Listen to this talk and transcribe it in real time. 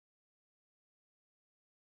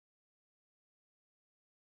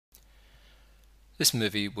This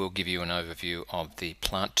movie will give you an overview of the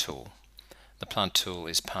Plant tool. The Plant tool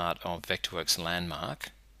is part of Vectorworks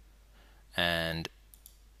Landmark, and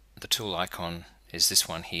the tool icon is this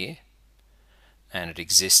one here, and it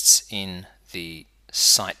exists in the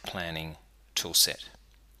site planning toolset.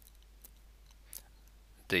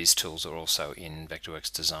 These tools are also in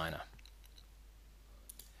Vectorworks Designer.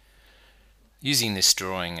 Using this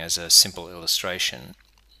drawing as a simple illustration,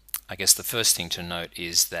 I guess the first thing to note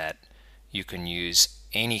is that you can use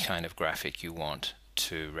any kind of graphic you want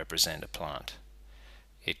to represent a plant.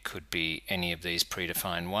 It could be any of these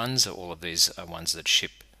predefined ones, or all of these are ones that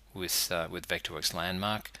ship with Vectorworks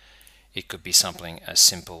Landmark. It could be something as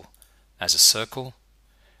simple as a circle.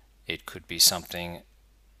 It could be something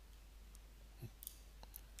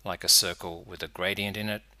like a circle with a gradient in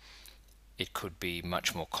it. It could be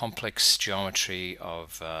much more complex geometry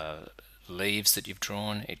of leaves that you've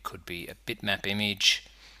drawn. It could be a bitmap image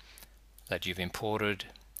that you've imported.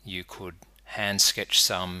 You could hand sketch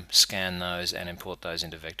some, scan those and import those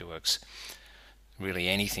into Vectorworks. Really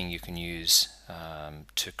anything you can use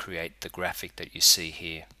to create the graphic that you see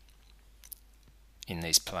here in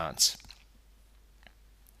these plants.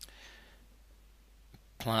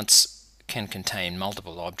 Plants can contain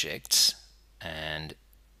multiple objects, and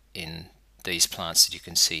in these plants that you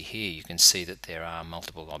can see here, you can see that there are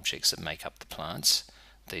multiple objects that make up the plants,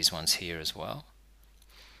 these ones here as well.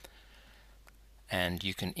 And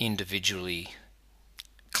you can individually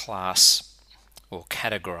class or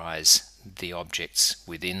categorize the objects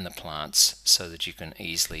within the plants so that you can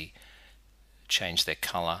easily change their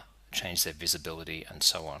color, change their visibility, and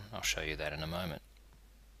so on. I'll show you that in a moment.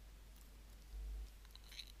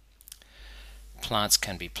 Plants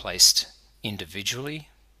can be placed individually.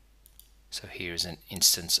 So here is an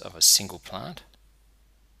instance of a single plant.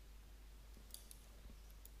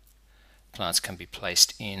 Plants can be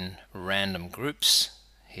placed in random groups.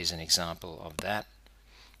 Here's an example of that.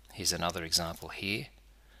 Here's another example here.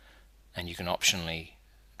 And you can optionally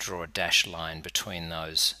draw a dashed line between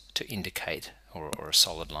those to indicate, or a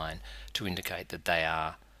solid line, to indicate that they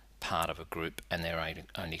are part of a group and they're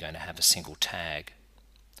only going to have a single tag.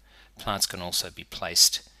 Plants can also be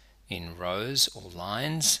placed in rows or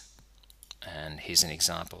lines, and here's an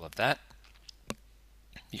example of that.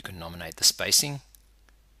 You can nominate the spacing.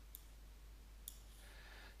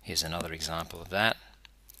 Here's another example of that.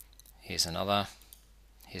 Here's another.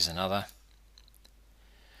 Here's another.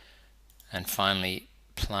 And finally,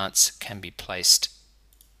 plants can be placed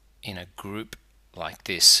in a group like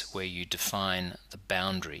this, where you define the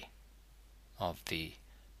boundary of the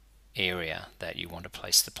area that you want to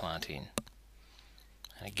place the plant in.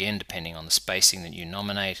 And again, depending on the spacing that you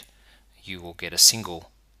nominate, you will get a single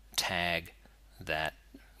tag that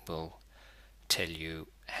will tell you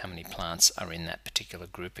how many plants are in that particular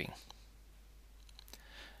grouping.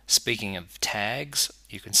 Speaking of tags,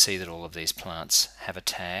 you can see that all of these plants have a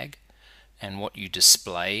tag, and what you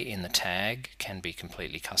display in the tag can be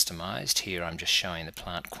completely customized. Here I'm just showing the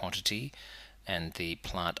plant quantity and the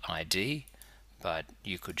plant ID, but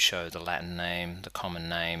you could show the Latin name, the common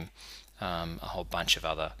name, a whole bunch of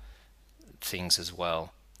other things as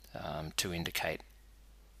well to indicate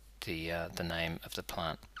the name of the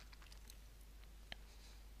plant.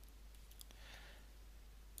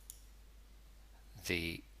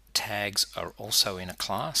 The tags are also in a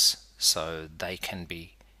class, so they can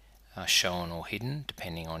be shown or hidden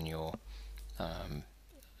depending on your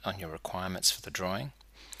requirements for the drawing.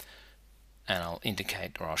 And I'll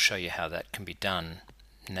indicate, or I'll show you how that can be done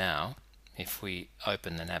now. If we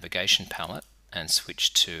open the navigation palette and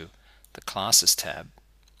switch to the classes tab,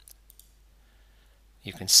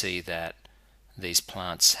 you can see that these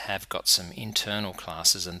plants have got some internal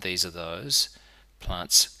classes, and these are those: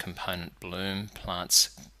 plants component bloom, plants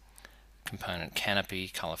component canopy,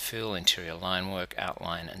 color fill, interior line work,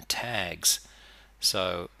 outline, and tags.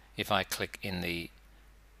 So if I click in the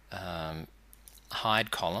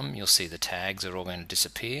hide column, you'll see the tags are all going to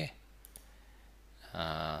disappear.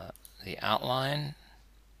 The outline,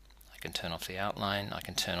 I can turn off the outline. I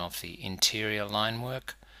can turn off the interior line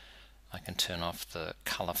work. I can turn off the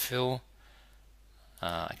color fill.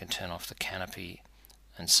 I can turn off the canopy,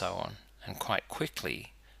 and so on. And quite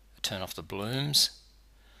quickly turn off the blooms.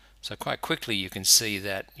 So quite quickly you can see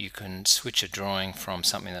that you can switch a drawing from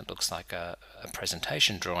something that looks like a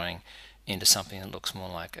presentation drawing into something that looks more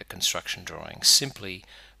like a construction drawing, simply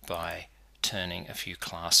by turning a few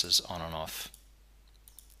classes on and off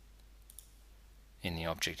in the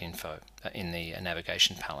object info, in the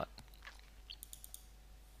navigation palette.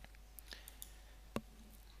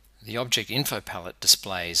 The object info palette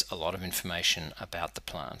displays a lot of information about the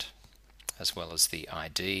plant, as well as the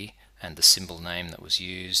ID and the symbol name that was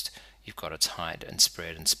used. You've got its height and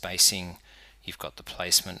spread and spacing. You've got the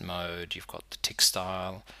placement mode. You've got the tick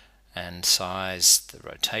style and size, the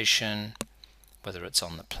rotation, whether it's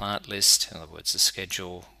on the plant list, in other words the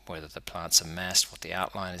schedule, whether the plants are massed, what the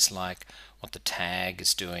outline is like, what the tag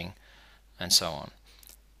is doing, and so on.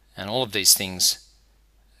 And all of these things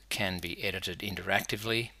can be edited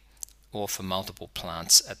interactively or for multiple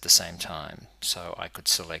plants at the same time. So I could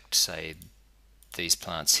select, say, these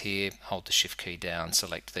plants here, hold the shift key down,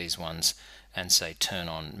 select these ones, and say turn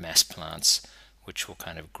on mass plants, which will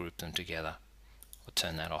kind of group them together, or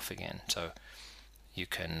turn that off again. So you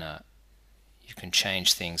can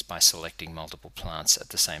change things by selecting multiple plants at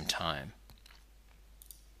the same time.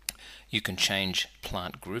 You can change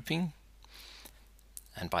plant grouping,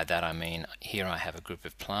 and by that I mean here I have a group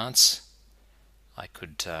of plants. I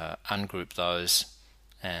could ungroup those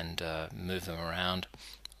and move them around,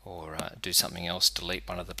 or do something else, delete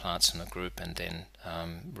one of the plants from the group and then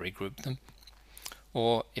regroup them.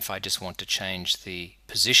 Or if I just want to change the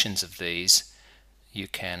positions of these, you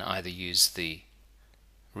can either use the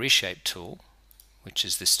Reshape Tool, which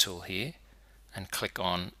is this tool here, and click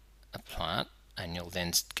on a plant, and you'll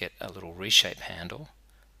then get a little reshape handle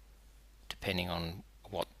depending on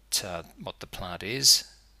what the plant is.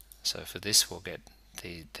 So for this we'll get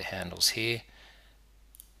the handles here.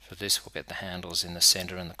 For this we'll get the handles in the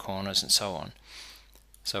center and the corners and so on.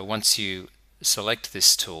 So once you select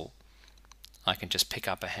this tool, I can just pick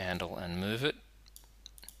up a handle and move it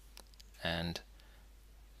and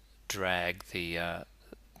drag the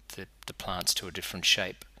plants to a different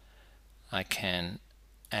shape. I can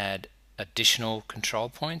add additional control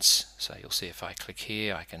points. So you'll see if I click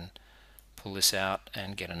here, I can pull this out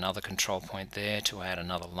and get another control point there to add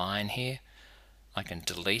another line here. I can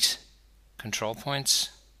delete control points.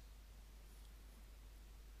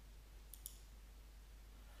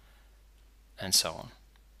 And so on.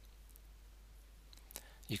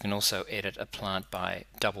 You can also edit a plant by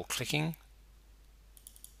double clicking.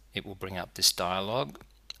 It will bring up this dialog,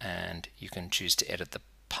 and you can choose to edit the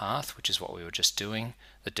path, which is what we were just doing,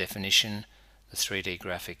 the definition, the 3D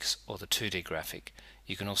graphics, or the 2D graphic.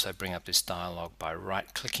 You can also bring up this dialog by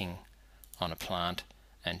right clicking on a plant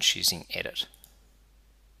and choosing edit.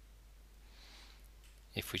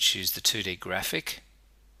 If we choose the 2D graphic,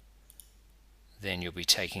 then you'll be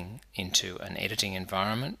taken into an editing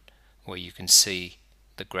environment where you can see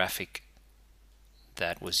the graphic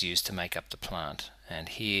that was used to make up the plant. And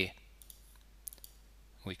here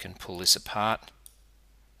we can pull this apart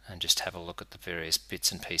and just have a look at the various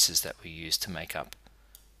bits and pieces that we used to make up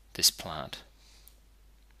this plant.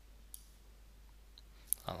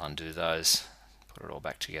 I'll undo those, put it all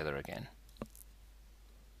back together again.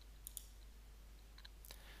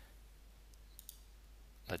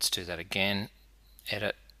 Let's do that again.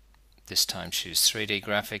 Edit, this time choose 3D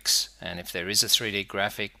graphics, and if there is a 3D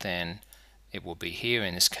graphic then it will be here.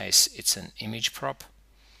 In this case it's an image prop,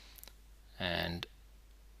 and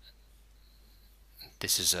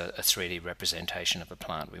this is a 3D representation of a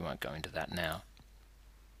plant. We won't go into that now.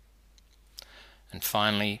 And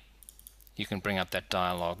finally, you can bring up that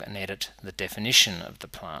dialog and edit the definition of the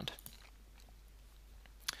plant.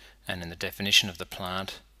 And in the definition of the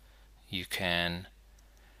plant you can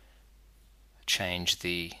change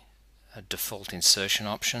the default insertion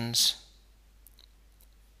options,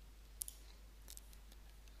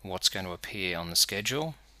 what's going to appear on the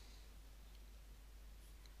schedule,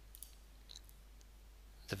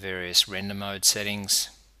 the various render mode settings,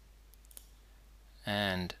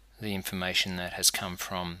 and the information that has come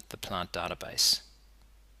from the plant database.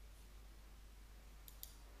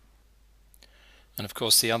 And of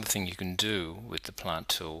course the other thing you can do with the plant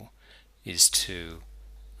tool is to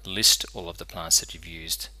list all of the plants that you've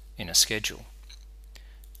used in a schedule,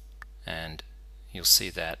 and you'll see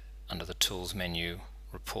that under the tools menu,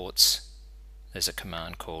 reports, there's a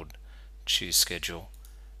command called choose schedule,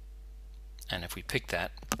 and if we pick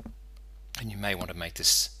that, and you may want to make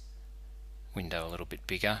this window a little bit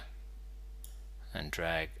bigger and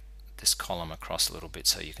drag this column across a little bit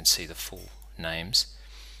so you can see the full names.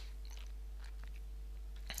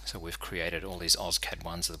 So we've created all these OSCAD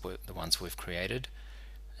ones, the ones we've created,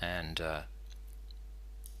 and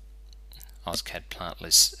OSCAD plant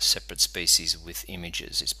list separate species with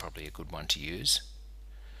images is probably a good one to use.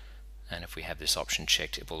 And if we have this option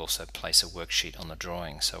checked, it will also place a worksheet on the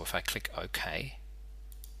drawing. So if I click OK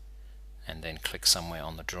and then click somewhere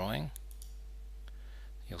on the drawing,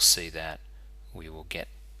 you'll see that we will get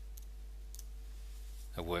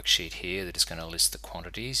a worksheet here that is going to list the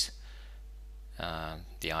quantities,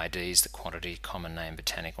 the IDs, the quantity, common name,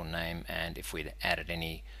 botanical name, and if we'd added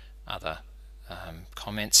any other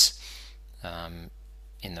comments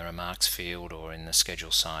in the remarks field or in the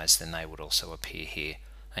schedule size, then they would also appear here,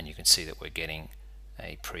 and you can see that we're getting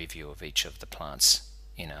a preview of each of the plants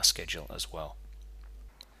in our schedule as well.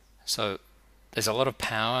 So there's a lot of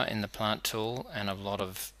power in the plant tool and a lot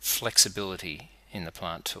of flexibility in the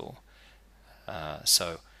plant tool.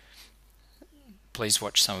 So please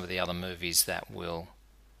watch some of the other movies that will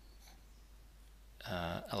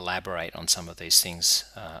elaborate on some of these things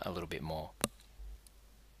a little bit more.